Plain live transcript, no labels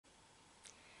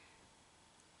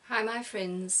Hi my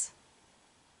friends,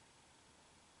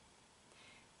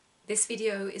 this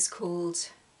video is called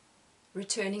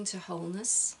Returning to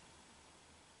Wholeness,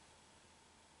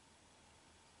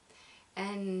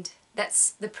 and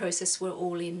that's the process we're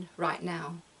all in right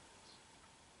now.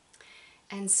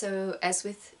 And so, as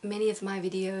with many of my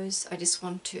videos, I just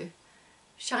want to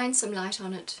shine some light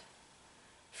on it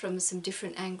from some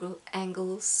different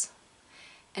angles,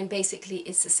 and basically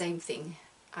it's the same thing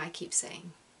I keep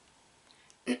saying.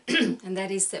 And that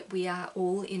is that we are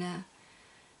all in an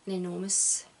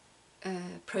enormous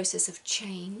process of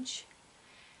change,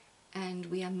 and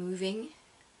we are moving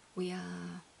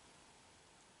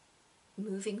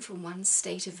from one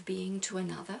state of being to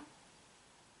another,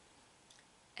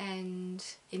 and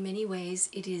in many ways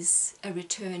it is a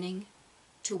returning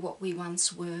to what we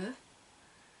once were,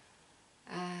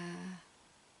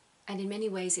 and in many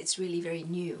ways it's really very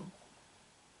new.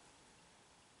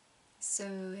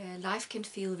 So life can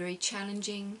feel very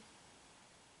challenging,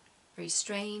 very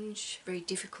strange, very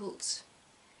difficult,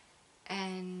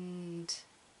 and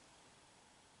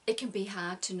it can be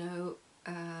hard to know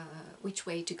which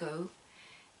way to go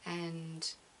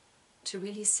and to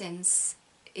really sense,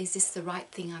 is this the right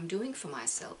thing I'm doing for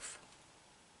myself?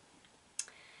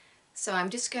 So I'm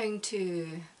just going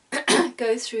to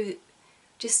go through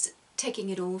just taking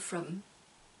it all from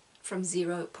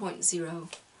 0.0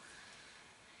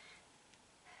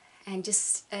 and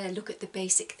just look at the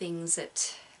basic things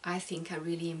that I think are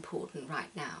really important right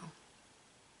now.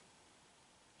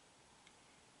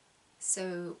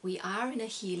 So we are in a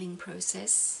healing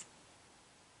process,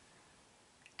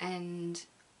 and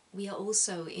we are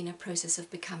also in a process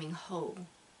of becoming whole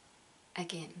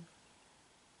again.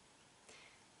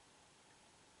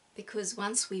 Because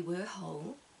once we were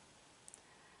whole,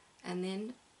 and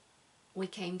then we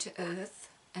came to Earth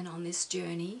and on this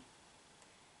journey,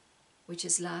 which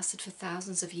has lasted for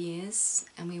thousands of years,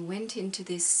 and we went into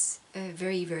this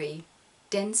very, very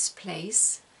dense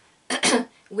place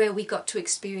where we got to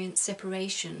experience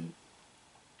separation,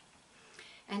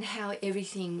 and how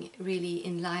everything really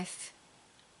in life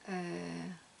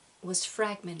was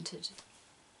fragmented.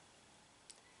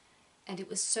 And it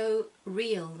was so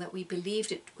real that we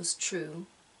believed it was true.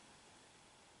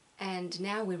 And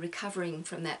now we're recovering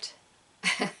from that,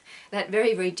 that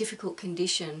very, very difficult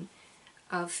condition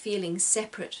of feeling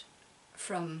separate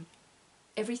from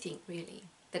everything, really.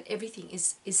 That everything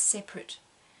is separate.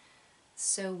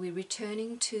 So we're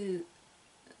returning to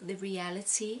the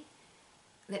reality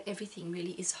that everything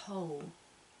really is whole,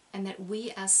 and that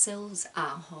we ourselves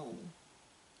are whole.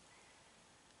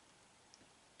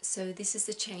 So this is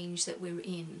the change that we're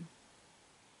in.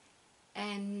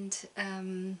 And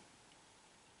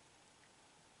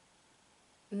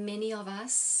many of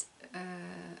us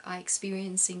are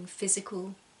experiencing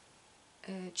physical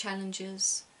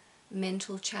challenges,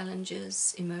 mental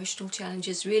challenges, emotional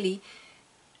challenges. Really,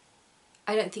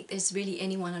 I don't think there's really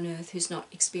anyone on earth who's not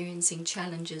experiencing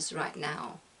challenges right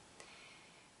now.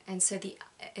 And so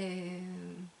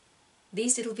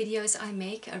these little videos I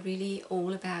make are really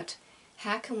all about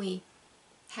how can we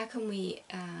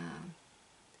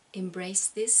embrace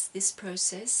this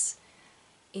process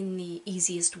in the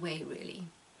easiest way, really,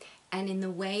 and in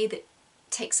the way that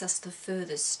takes us the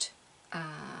furthest,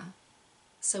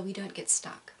 so we don't get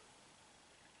stuck.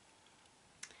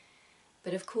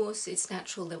 But of course it's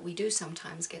natural that we do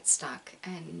sometimes get stuck,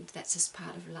 and that's just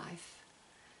part of life.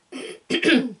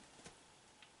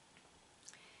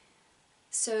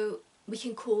 So we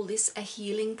can call this a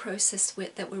healing process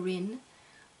that we're in,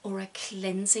 or a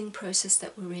cleansing process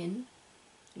that we're in.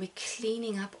 We're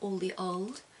cleaning up all the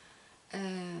old,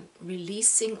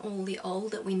 releasing all the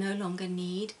old that we no longer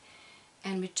need,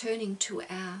 and returning to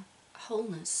our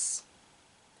wholeness.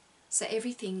 So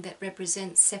everything that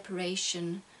represents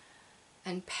separation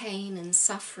and pain and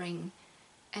suffering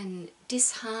and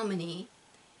disharmony,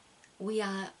 we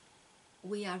are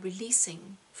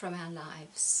releasing from our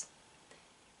lives,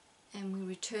 and we're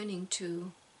returning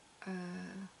to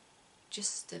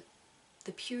just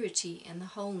the purity and the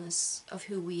wholeness of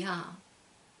who we are.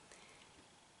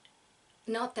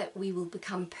 Not that we will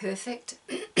become perfect,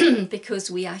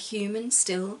 because we are human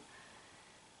still,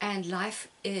 and life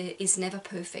is never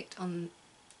perfect on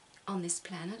this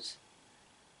planet.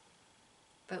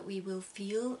 But we will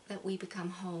feel that we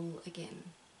become whole again,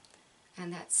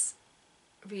 and that's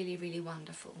really, really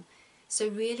wonderful. So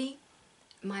really,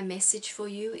 my message for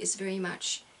you is very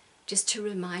much just to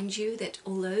remind you that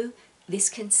although this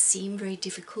can seem very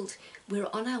difficult, we're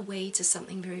on our way to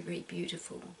something very, very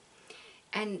beautiful.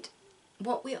 And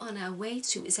what we're on our way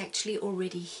to is actually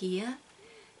already here.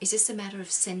 It's just a matter of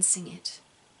sensing it.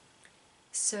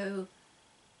 So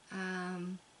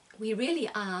we really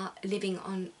are living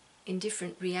in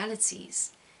different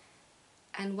realities.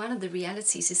 And one of the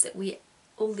realities is that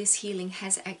all this healing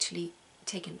has actually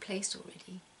taken place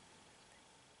already.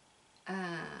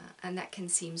 And that can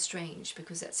seem strange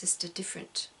because that's just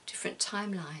different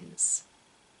timelines.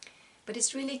 But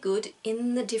it's really good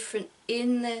in the different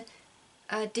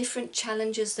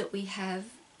challenges that we have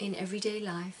in everyday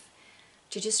life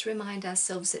to just remind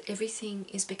ourselves that everything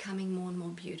is becoming more and more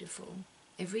beautiful.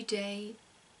 Every day,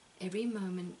 every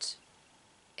moment,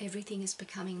 everything is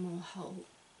becoming more whole.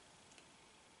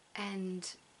 And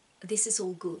this is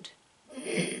all good.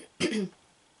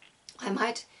 I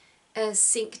might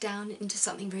sink down into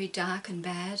something very dark and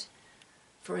bad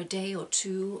for a day or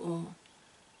two, or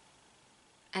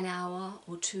an hour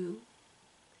or two.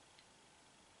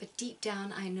 But deep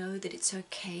down I know that it's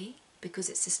okay, because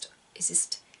it's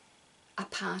just a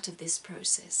part of this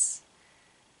process.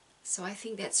 So I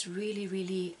think that's really,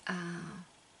 really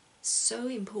so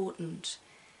important,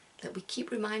 that we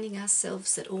keep reminding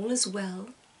ourselves that all is well,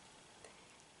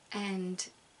 and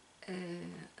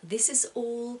this is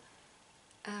all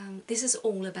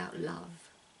about love.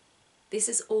 This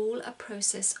is all a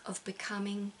process of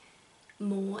becoming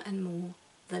more and more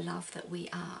the love that we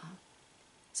are.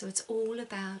 So it's all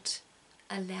about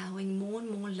allowing more and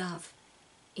more love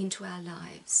into our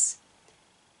lives,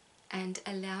 and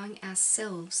allowing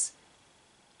ourselves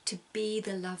to be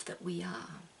the love that we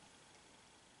are.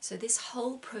 So this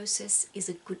whole process is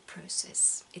a good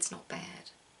process. It's not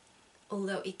bad,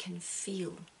 although it can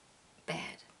feel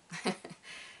bad.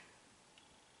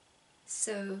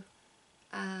 So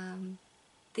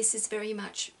this is very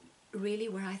much really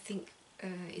where I think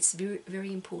it's very,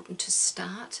 very important to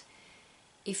start.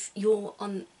 If you're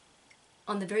on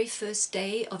the very first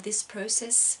day of this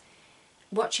process,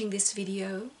 watching this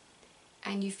video,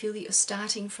 and you feel that you're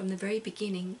starting from the very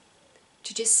beginning,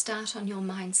 to just start on your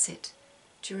mindset,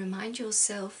 to remind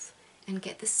yourself and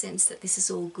get the sense that this is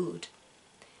all good,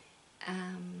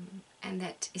 and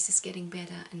that it's just getting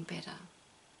better and better.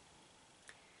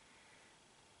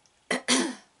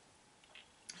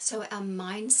 So our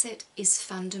mindset is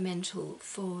fundamental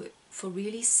for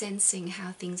really sensing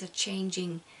how things are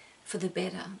changing for the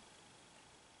better.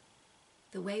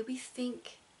 The way we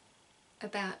think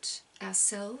about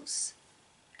ourselves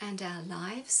and our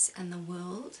lives and the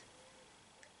world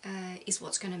is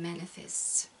what's going to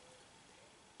manifest.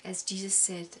 As Jesus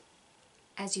said,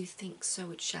 as you think,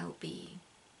 so it shall be.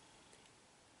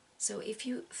 So if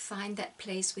you find that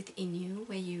place within you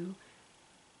where you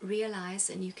realize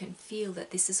and you can feel that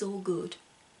this is all good,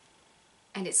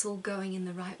 and it's all going in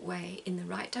the right way, in the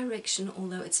right direction,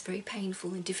 although it's very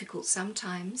painful and difficult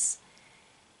sometimes,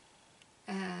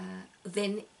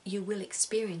 then you will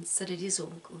experience that it is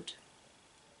all good.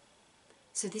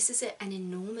 So this is an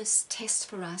enormous test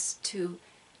for us to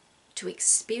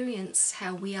experience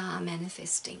how we are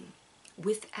manifesting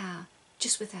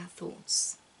just with our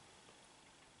thoughts.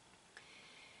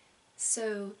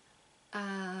 So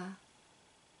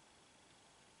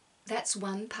that's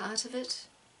one part of it.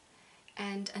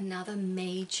 And another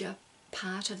major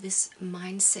part of this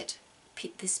mindset,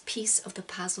 this piece of the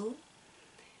puzzle,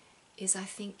 I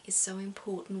think is so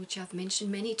important, which I've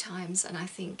mentioned many times, and I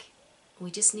think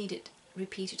we just need it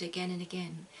repeated again and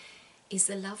again, is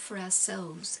the love for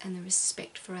ourselves and the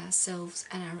respect for ourselves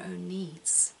and our own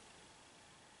needs.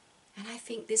 And I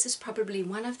think this is probably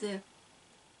one of the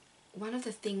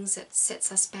things that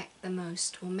sets us back the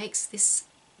most, or makes this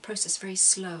process very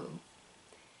slow,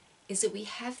 is that we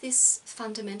have this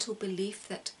fundamental belief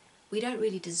that we don't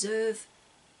really deserve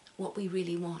what we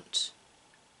really want.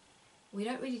 We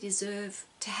don't really deserve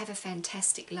to have a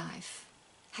fantastic life,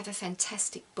 have a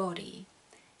fantastic body,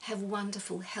 have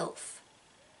wonderful health,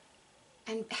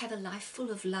 and have a life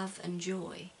full of love and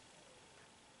joy.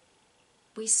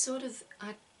 We sort of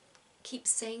keep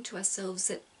saying to ourselves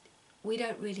that we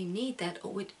don't really need that,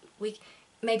 or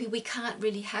maybe we can't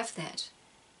really have that.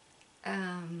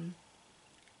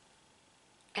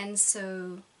 And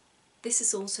so this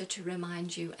is also to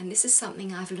remind you, and this is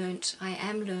something I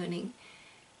am learning,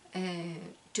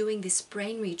 doing this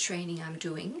brain retraining I'm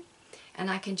doing, and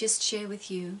I can just share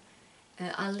with you,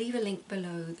 I'll leave a link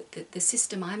below. The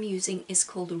system I'm using is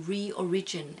called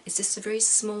Re-Origin. It's just a very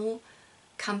small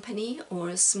company, or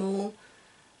a small,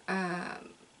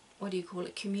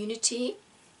 community,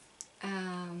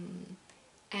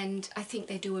 and I think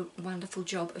they do a wonderful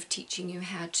job of teaching you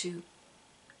how to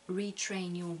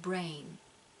retrain your brain.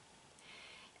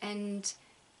 And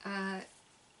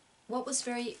what was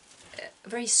very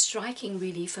striking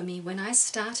really for me when I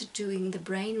started doing the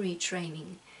brain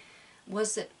retraining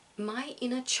was that my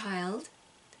inner child,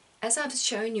 as I've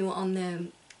shown you on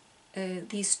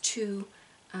these two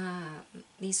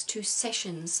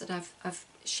sessions that I've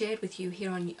shared with you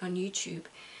here on YouTube,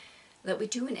 that we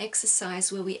do an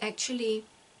exercise where we actually,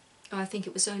 I think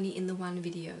it was only in the one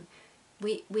video,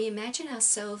 we imagine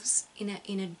ourselves in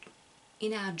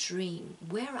our dream.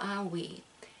 Where are we?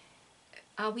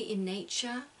 Are we in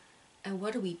nature? And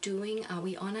what are we doing? Are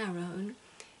we on our own?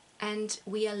 And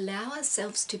we allow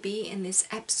ourselves to be in this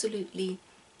absolutely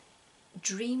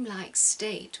dreamlike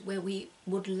state where we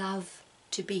would love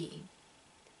to be.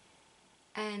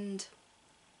 And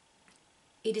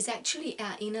it is actually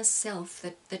our inner self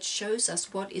that shows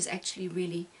us what is actually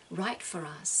really right for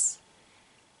us.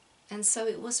 And so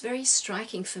it was very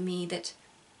striking for me that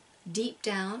deep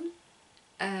down,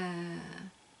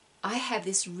 I have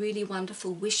this really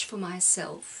wonderful wish for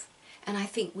myself, and I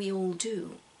think we all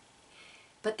do.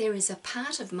 But there is a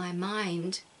part of my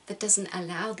mind that doesn't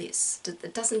allow this,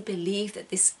 that doesn't believe that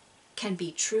this can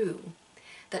be true,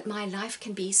 that my life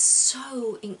can be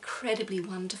so incredibly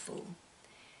wonderful.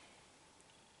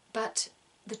 But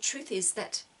the truth is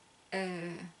that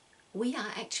we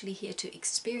are actually here to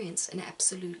experience an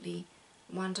absolutely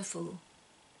wonderful,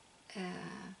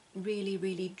 really,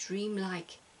 really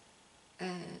dreamlike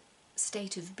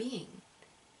state of being,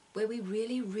 where we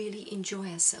really, really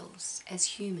enjoy ourselves as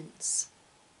humans.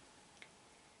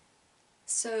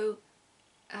 So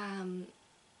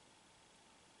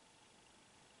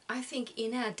I think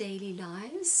in our daily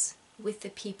lives, with the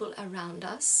people around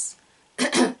us,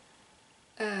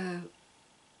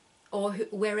 or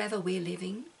wherever we're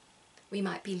living, we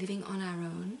might be living on our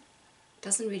own,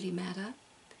 doesn't really matter,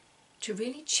 to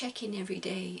really check in every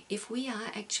day if we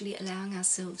are actually allowing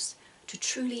ourselves to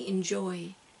truly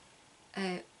enjoy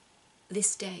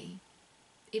this day.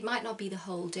 It might not be the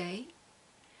whole day,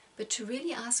 but to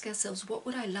really ask ourselves, what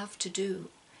would I love to do?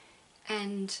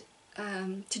 And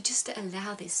to just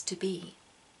allow this to be,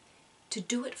 to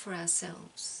do it for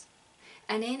ourselves.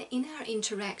 And in our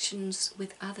interactions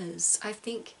with others, I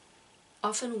think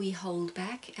often we hold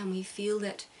back and we feel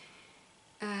that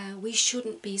we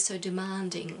shouldn't be so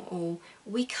demanding, or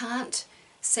we can't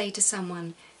say to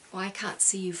someone, well, I can't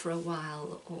see you for a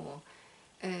while, or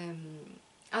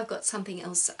I've got something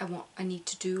else I need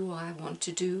to do, or I want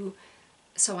to do,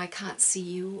 so I can't see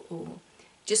you, or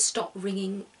just stop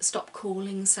ringing, stop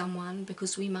calling someone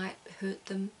because we might hurt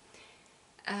them.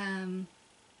 And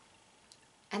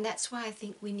that's why I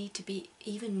think we need to be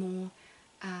even more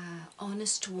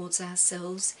honest towards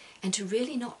ourselves, and to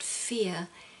really not fear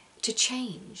to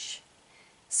change.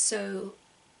 So,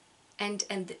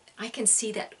 and I can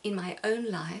see that in my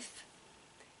own life,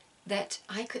 that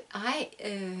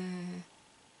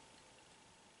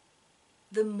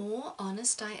the more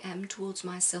honest I am towards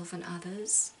myself and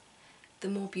others, the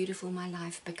more beautiful my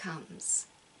life becomes.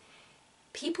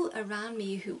 People around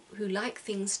me who like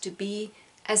things to be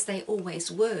as they always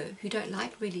were, who don't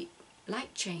really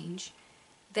like change,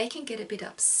 they can get a bit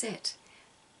upset.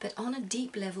 But on a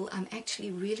deep level, I'm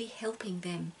actually really helping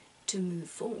them to move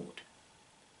forward.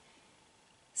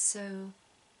 So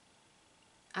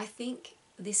I think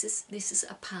this is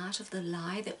a part of the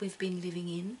lie that we've been living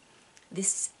in,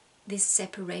 this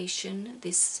separation,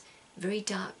 this very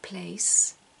dark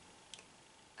place,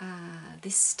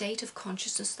 this state of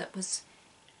consciousness that was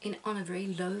on a very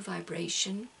low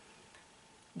vibration.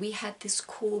 We had this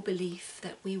core belief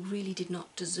that we really did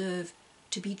not deserve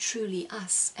to be truly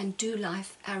us and do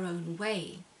life our own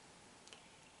way.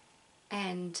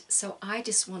 And so I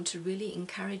just want to really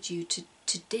encourage you to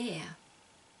dare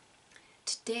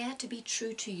to be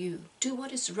true to you. Do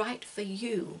what is right for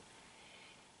you.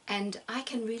 And I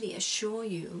can really assure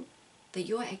you that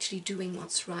you're actually doing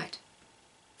what's right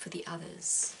for the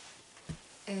others.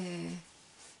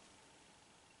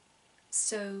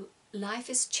 So life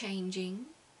is changing.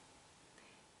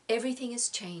 Everything is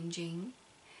changing.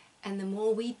 And the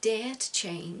more we dare to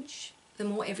change, the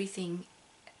more everything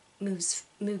moves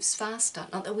faster.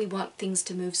 Not that we want things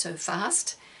to move so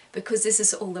fast, because this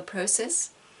is all the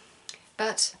process,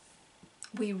 but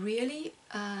we really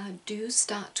do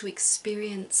start to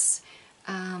experience,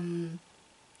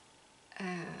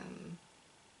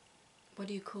 what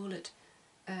do you call it,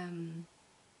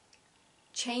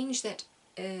 change that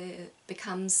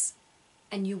becomes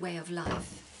a new way of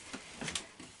life.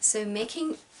 So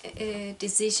making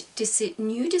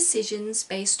new decisions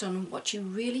based on what you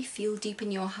really feel deep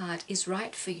in your heart is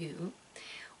right for you,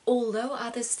 although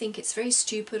others think it's very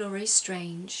stupid or very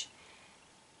strange,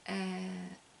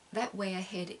 that way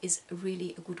ahead is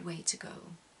really a good way to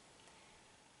go.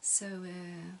 So,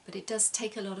 but it does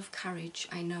take a lot of courage,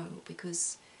 I know,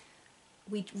 because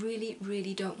we really,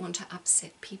 really don't want to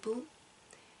upset people.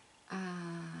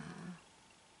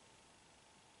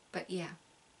 But yeah,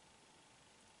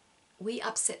 we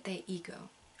upset their ego.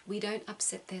 We don't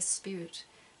upset their spirit,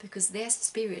 because their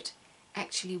spirit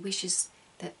actually wishes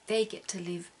that they get to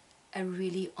live a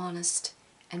really honest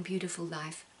and beautiful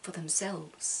life for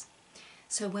themselves.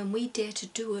 So when we dare to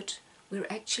do it, we're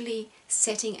actually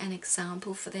setting an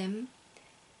example for them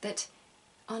that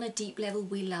on a deep level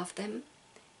we love them,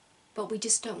 but we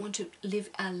just don't want to live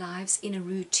our lives in a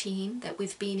routine that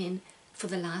we've been in for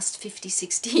the last 50,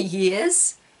 60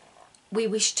 years. We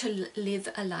wish to live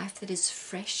a life that is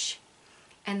fresh,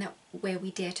 and that where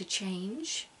we dare to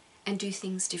change and do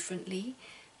things differently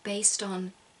based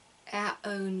on our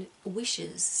own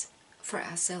wishes for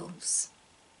ourselves.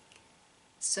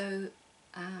 So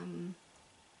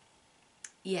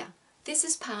yeah, this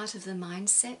is part of the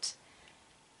mindset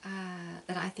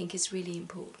that I think is really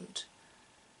important.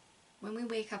 When we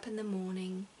wake up in the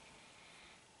morning,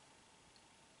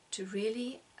 to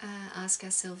really ask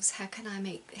ourselves, how can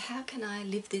I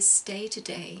live this day to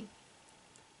day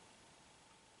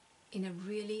in a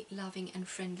really loving and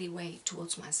friendly way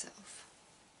towards myself?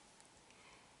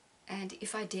 And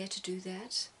if I dare to do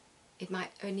that, it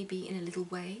might only be in a little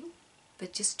way,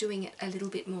 but just doing it a little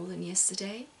bit more than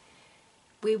yesterday,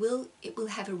 it will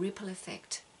have a ripple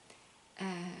effect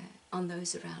on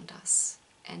those around us,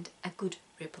 and a good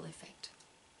ripple effect.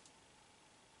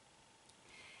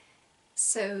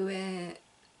 So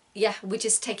yeah, we're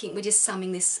just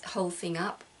summing this whole thing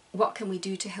up. What can we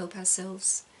do to help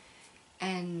ourselves?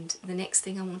 And the next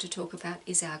thing I want to talk about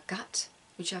is our gut,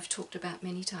 which I've talked about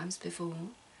many times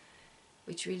before,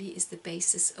 which really is the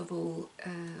basis of all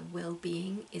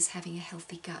well-being, is having a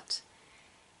healthy gut.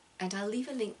 And I'll leave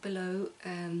a link below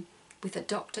with a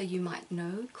doctor you might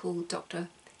know called Dr.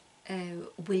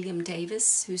 William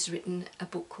Davis, who's written a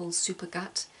book called Super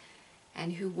Gut,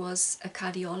 and who is a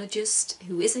cardiologist,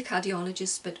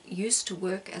 but used to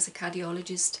work as a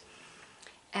cardiologist.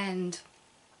 And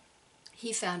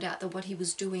he found out that what he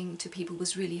was doing to people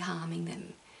was really harming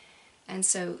them. And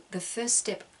so the first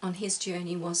step on his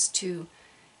journey was to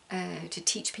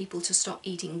teach people to stop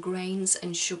eating grains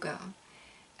and sugar.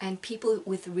 And people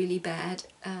with really bad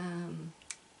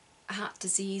heart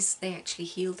disease, they actually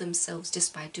heal themselves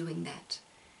just by doing that.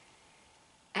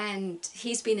 And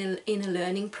he's been in a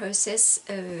learning process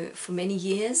for many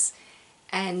years,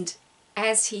 and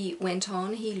as he went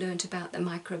on, he learned about the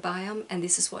microbiome, and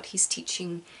this is what he's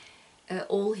teaching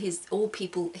all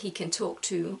people he can talk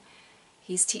to.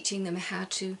 He's teaching them how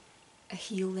to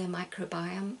heal their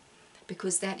microbiome,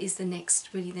 because that is the next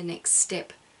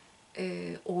step,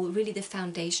 or really the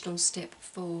foundational step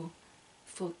for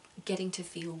getting to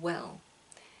feel well.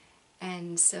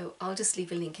 And so I'll just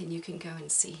leave a link and you can go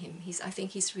and see him. I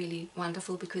think he's really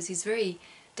wonderful, because he's very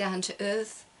down to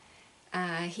earth.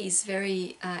 He's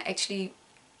very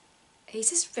he's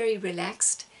just very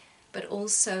relaxed, but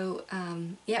also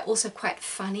also quite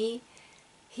funny.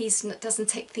 He doesn't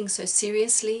take things so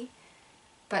seriously,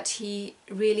 but he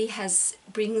really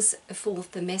brings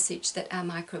forth the message that our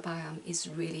microbiome is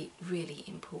really, really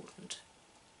important.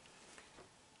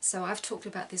 So I've talked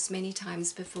about this many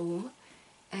times before,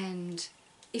 and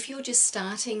if you're just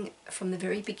starting from the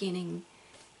very beginning,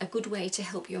 a good way to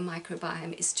help your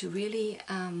microbiome is to really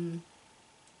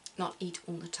not eat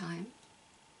all the time,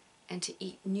 and to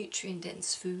eat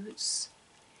nutrient-dense foods.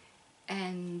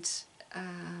 And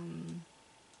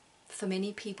for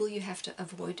many people, you have to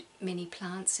avoid many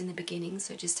plants in the beginning,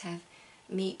 so just have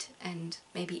meat and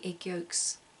maybe egg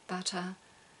yolks, butter.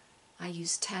 I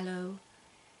use tallow,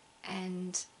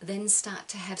 and then start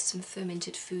to have some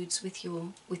fermented foods with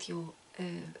your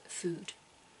food.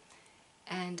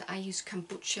 And I use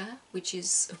kombucha, which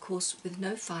is of course with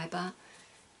no fiber,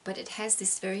 but it has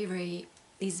these very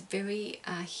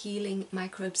healing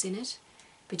microbes in it.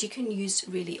 But you can use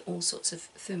really all sorts of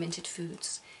fermented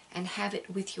foods and have it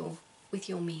with your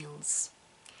meals,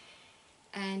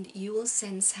 and you will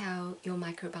sense how your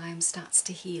microbiome starts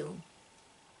to heal,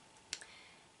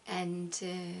 and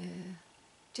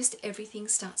just everything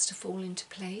starts to fall into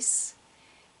place.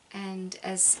 And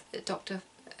as Dr.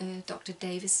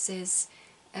 Davis says,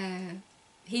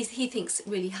 he thinks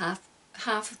really half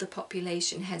of the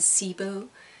population has SIBO,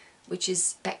 which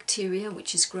is bacteria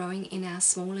which is growing in our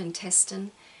small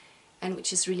intestine and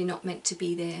which is really not meant to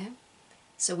be there.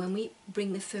 So when we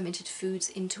bring the fermented foods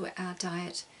into our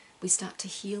diet, we start to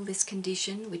heal this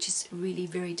condition, which is really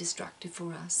very destructive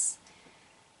for us.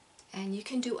 And you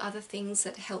can do other things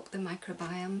that help the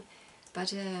microbiome,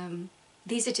 but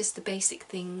these are just the basic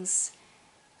things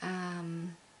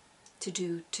to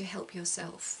do to help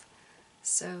yourself.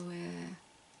 So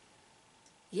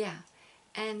yeah,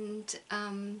 and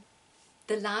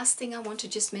the last thing I want to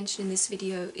just mention in this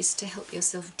video is to help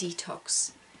yourself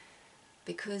detox,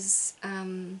 because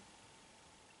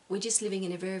we're just living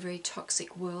in a very, very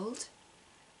toxic world,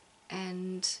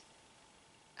 and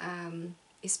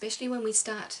especially when we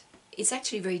start, it's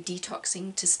actually very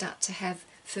detoxing to start to have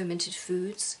fermented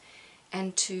foods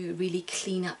and to really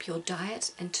clean up your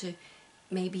diet and to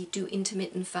maybe do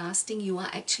intermittent fasting. You are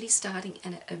actually starting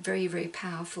a very, very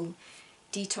powerful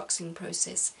detoxing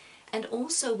process. And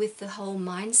also with the whole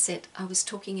mindset I was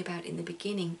talking about in the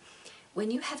beginning,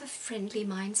 when you have a friendly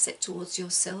mindset towards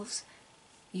yourselves,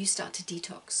 you start to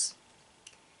detox.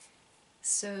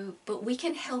 So, but we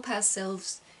can help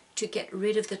ourselves to get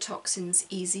rid of the toxins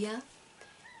easier,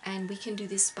 and we can do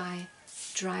this by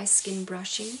dry skin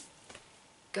brushing,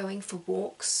 going for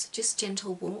walks, just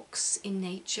gentle walks in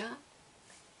nature,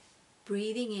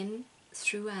 breathing in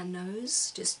through our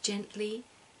nose, just gently.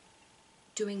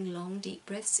 Doing long deep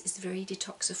breaths is very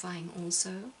detoxifying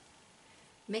also.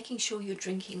 Making sure you're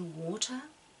drinking water,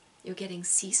 you're getting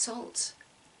sea salt,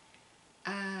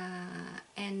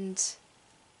 and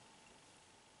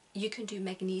you can do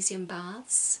magnesium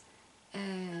baths.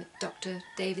 Dr.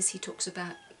 Davis, he talks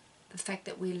about the fact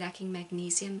that we're lacking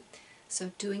magnesium,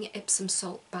 so doing Epsom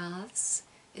salt baths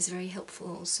is very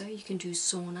helpful also. You can do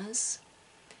saunas,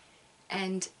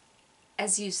 and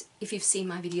if you've seen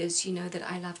my videos, you know that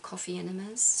I love coffee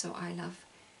enemas, so I love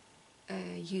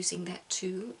using that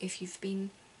too. If you've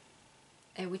been,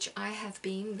 which I have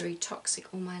been, very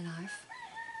toxic all my life,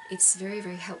 it's very,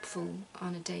 very helpful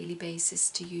on a daily basis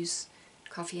to use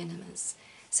coffee enemas.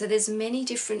 So there's many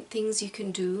different things you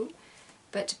can do,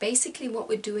 but basically what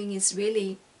we're doing is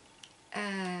really,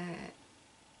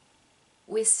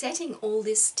 we're setting all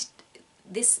these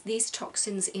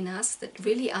toxins in us that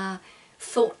really are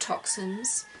thought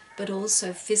toxins, but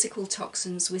also physical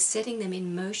toxins. We're setting them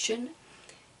in motion,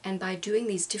 and by doing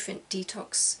these different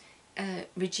detox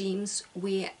regimes,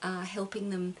 we are helping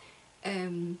them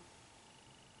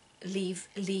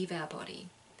leave our body.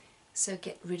 So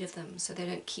get rid of them so they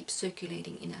don't keep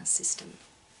circulating in our system.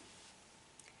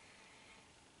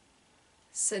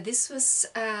 So this was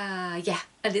a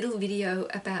little video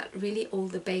about really all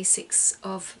the basics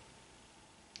of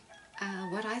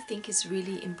what I think is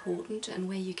really important and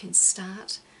where you can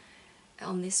start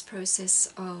on this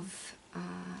process of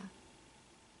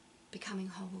becoming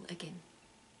whole again.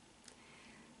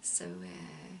 So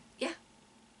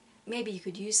maybe you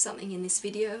could use something in this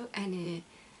video, and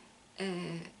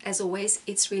as always,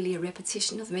 it's really a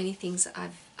repetition of many things that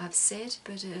I've said,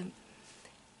 but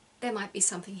there might be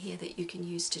something here that you can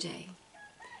use today.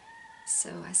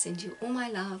 So I send you all my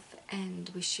love and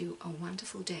wish you a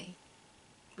wonderful day,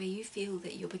 where you feel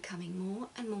that you're becoming more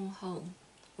and more whole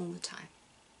all the time.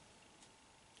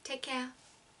 Take care.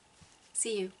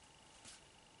 See you.